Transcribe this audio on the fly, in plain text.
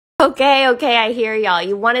Okay, I hear y'all.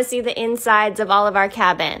 You want to see the insides of all of our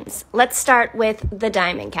cabins. Let's start with the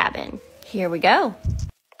diamond cabin. Here we go.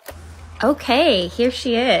 Okay, here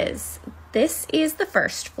she is. This is the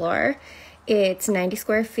first floor. It's 90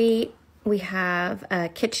 square feet. We have a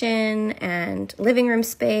kitchen and living room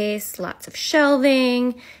space, lots of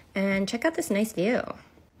shelving, and check out this nice view.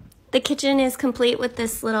 The kitchen is complete with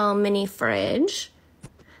this little mini fridge,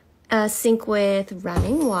 a sink with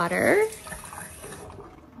running water,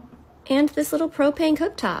 and this little propane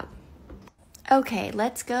cooktop. Okay,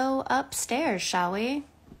 let's go upstairs, shall we?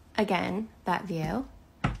 Again, that view.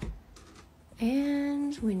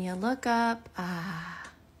 And when you look up,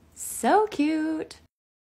 so cute.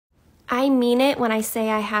 I mean it when I say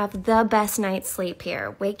I have the best night's sleep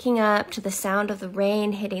here. Waking up to the sound of the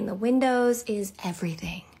rain hitting the windows is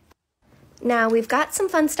everything. Now, we've got some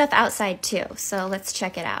fun stuff outside too, so let's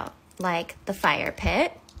check it out. Like the fire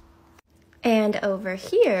pit. And over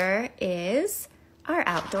here is our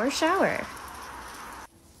outdoor shower.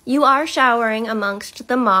 You are showering amongst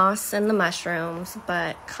the moss and the mushrooms,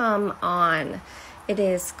 but come on, it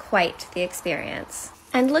is quite the experience.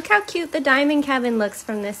 And look how cute the diamond cabin looks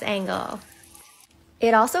from this angle.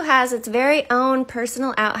 It also has its very own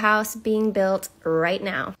personal outhouse being built right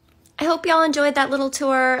now. I hope y'all enjoyed that little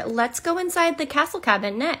tour. Let's go inside the castle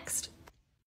cabin next.